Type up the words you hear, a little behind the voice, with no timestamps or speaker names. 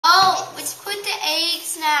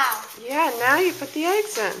eggs now. Yeah, now you put the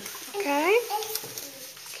eggs in. Okay?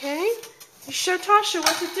 Okay? You show Tasha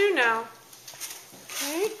what to do now.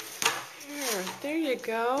 Okay? There you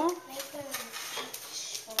go.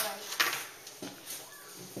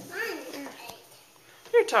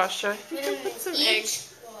 Here, Tasha, you can put some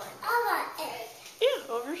eggs. Yeah,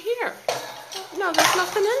 over here. No, there's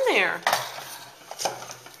nothing in there.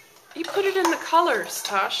 You put it in the colors,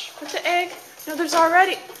 Tosh. Put the egg. No, there's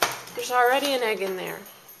already an egg in there.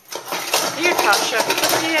 Here, Tasha,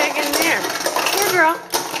 put the egg in there. Here, girl.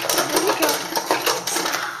 There you go.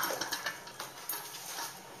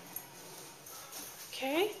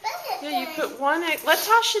 Okay. Yeah, you put one egg. Let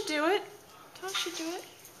Tasha do it. Tasha do it.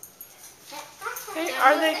 Okay,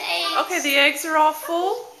 are they? Okay, the eggs are all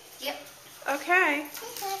full? Yep. Okay.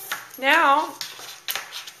 Now,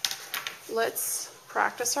 let's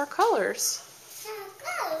practice our colors.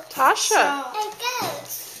 Tasha.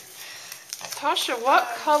 Tasha, what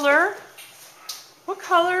color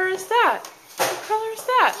is that? What color is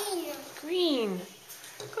that? Green.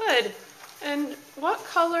 Good. And what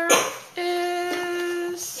color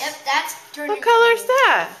is... Yep, that's turning. What color is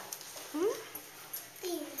that?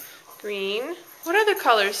 Green. What other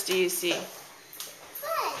colors do you see?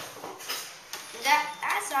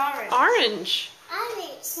 That's orange. Orange.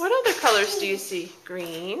 Orange. What other colors do you see?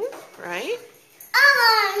 Green, right?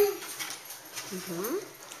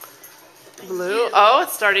 Blue. Oh,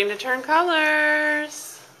 it's starting to turn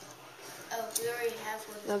colors. Oh, we already have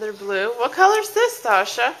one. Another blue. What color's this,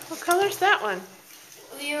 Tasha? What color's that one?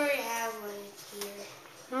 We already have one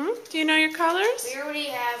here. Do you know your colors? We already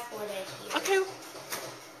have one here. Okay.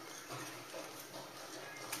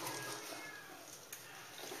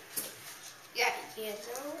 Yeah, kids.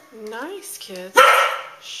 Nice, kids.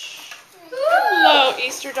 Shh. Hello,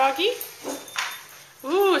 Easter doggy.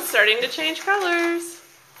 Ooh, it's starting to change colors.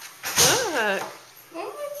 Look.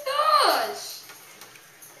 Oh my gosh.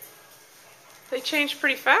 They change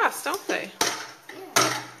pretty fast, don't they?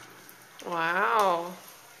 Yeah. Wow.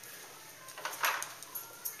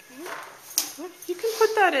 Okay. You can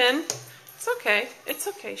put that in. It's okay. It's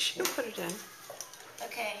okay. She can put it in.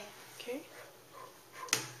 Okay. Okay.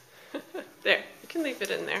 There. You can leave it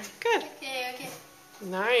in there. Good. Okay.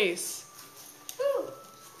 Nice. Ooh.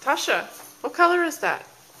 Tasha, what color is that?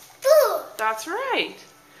 Blue. That's right.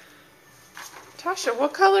 Tasha,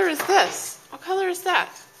 what color is this? What color is that?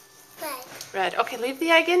 Red. Red. Okay, leave the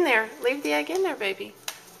egg in there. Leave the egg in there, baby.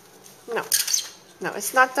 No. No,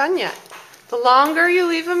 it's not done yet. The longer you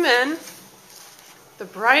leave them in, the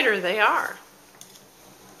brighter they are.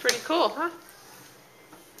 Pretty cool, huh?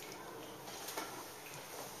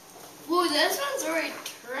 Whoa, this one's already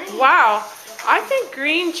turning. Wow. I think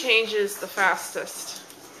green changes the fastest.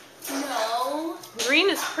 No. Green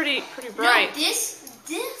is pretty bright. No, this.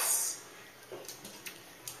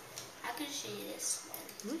 I can show you this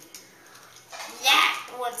one. That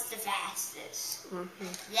one's the fastest.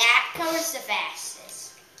 That color's the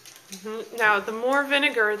fastest. Now, the more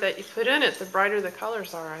vinegar that you put in it, the brighter the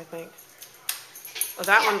colors are, I think. Oh,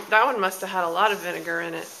 that one must have had a lot of vinegar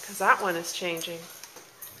in it, because that one is changing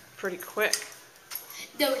pretty quick.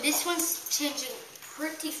 No, this one's changing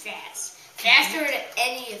pretty fast. Faster than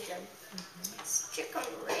any of them. Let's check on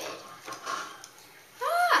red.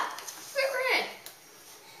 Ah, red.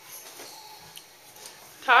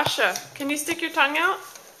 Tasha, can you stick your tongue out?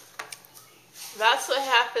 That's what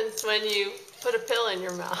happens when you put a pill in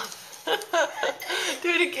your mouth. Do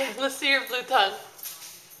it again. Let's see your blue tongue.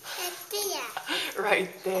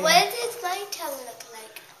 Right there. What does my tongue look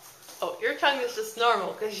like? Oh, your tongue is just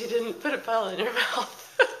normal because you didn't put a pill in your mouth.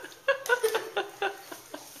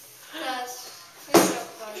 That's so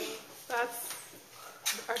funny.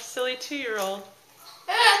 That's our silly 2-year-old.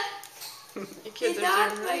 You kids Did are not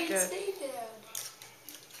doing really play good. stay down.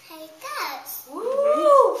 Hey, guys.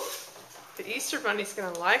 Woo! The Easter Bunny's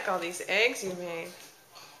gonna like all these eggs you made.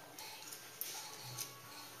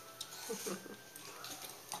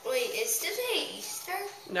 Wait, is today Easter?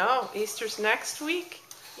 No, Easter's next week.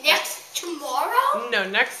 Tomorrow? No,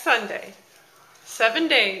 next Sunday. 7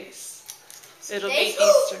 days. It'll be Days?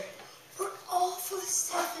 Easter. We're off for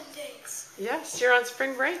 7 days. Yes, you're on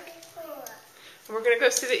spring break. And we're going to go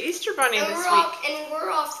see the Easter Bunny And this we're week. off, and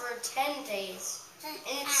we're off for 10 days. And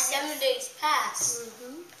it's 7 days past.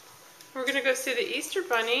 We're going to go see the Easter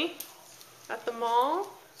Bunny at the mall.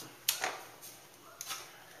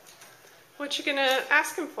 What you going to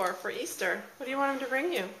ask him for Easter? What do you want him to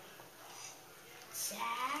bring you?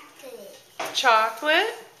 Chocolate.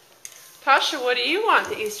 Chocolate? Tasha, what do you want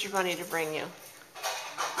the Easter Bunny to bring you?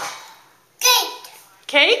 Cake.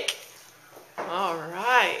 Cake? All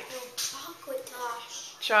right. No, chocolate,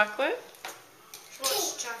 Tosh. Chocolate?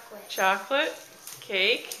 What's chocolate? Chocolate,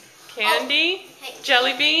 cake, candy,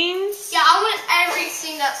 jelly beans. Yeah, I want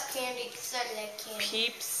everything that's candy because I like candy.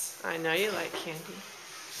 Peeps. I know you like candy.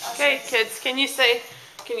 Okay, kids, can you say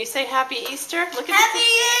Happy Easter? Look at Happy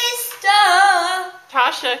Easter!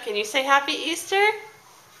 Tasha, can you say Happy Easter?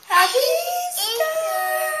 Happy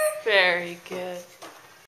Easter! Very good.